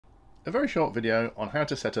A very short video on how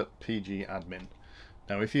to set up PgAdmin.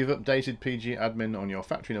 Now, if you've updated PgAdmin on your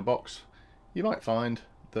factory in a box, you might find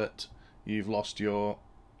that you've lost your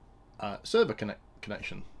server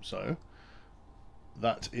connection. So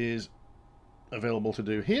that is available to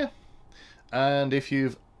do here. And if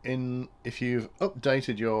you've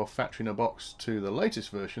updated your factory in a box to the latest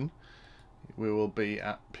version, we will be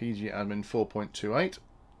at PgAdmin 4.28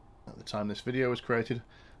 at the time this video was created.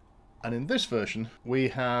 And in this version, we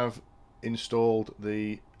have installed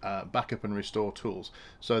the backup and restore tools,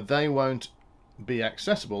 so they won't be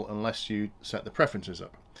accessible unless you set the preferences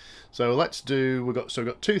up. So we've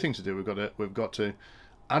got two things to do. We've got to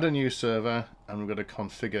add a new server, and we've got to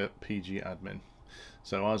configure PgAdmin.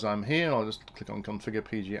 So as I'm here, I'll just click on configure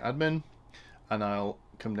PgAdmin, and I'll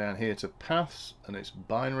come down here to paths, and it's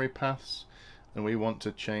binary paths, and we want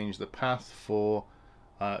to change the path for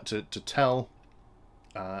to tell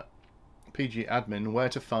PgAdmin where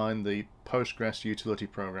to find the Postgres utility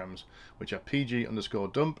programs, which are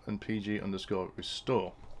pg_dump and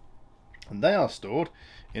pg_restore, and they are stored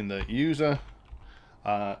in the user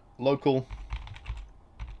local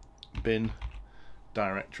bin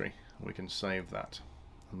directory. We can save that,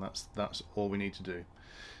 and that's all we need to do.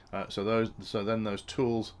 So then those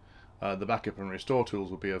tools, the backup and restore tools,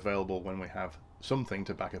 will be available when we have something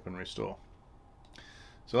to backup and restore.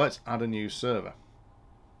 So let's add a new server.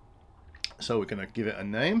 So we're going to give it a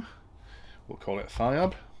name. We'll call it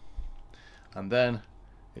FIAB, and then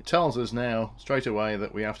it tells us now straight away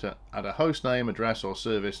that we have to add a host name, address, or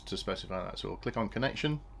service to specify that. So we'll click on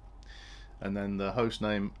connection, and then the host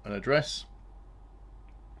name and address,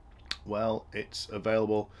 well, it's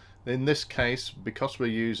available in this case because we're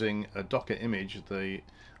using a Docker image.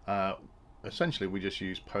 Essentially we just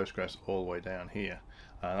use Postgres all the way down here.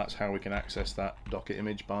 That's how we can access that Docker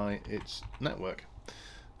image by its network.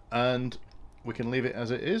 And we can leave it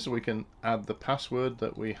as it is. We can add the password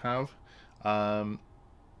that we have on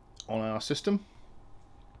our system.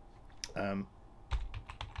 I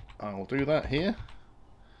will do that here,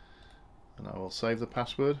 and I will save the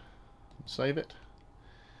password and save it,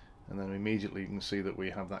 and then immediately you can see that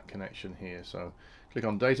we have that connection here. So click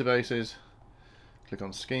on databases, click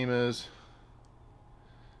on schemas,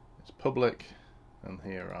 it's public, and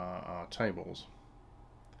here are our tables.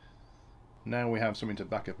 Now we have something to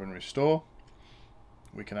backup and restore.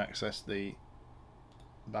 We can access the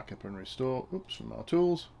backup and restore from our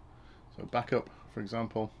tools. So backup, for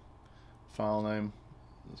example, file name,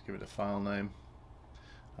 let's give it a file name.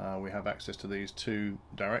 We have access to these two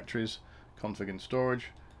directories, config and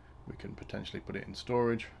storage. We can potentially put it in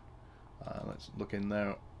storage. Let's look in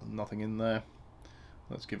there, nothing in there.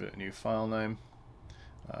 Let's give it a new file name.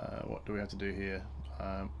 What do we have to do here?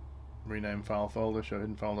 Rename file folder, show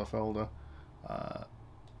hidden folder,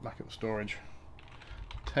 backup storage,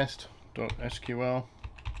 test.sql,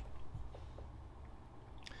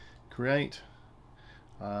 create.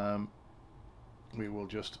 We will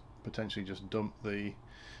just potentially just dump the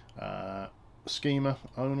schema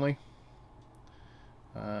only,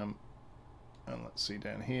 and let's see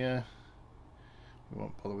down here, we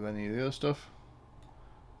won't bother with any of the other stuff.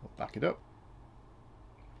 We'll back it up.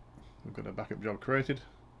 We've got a backup job created.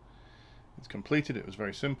 It's completed. It was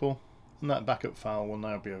very simple, and that backup file will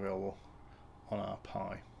now be available on our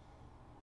Pi.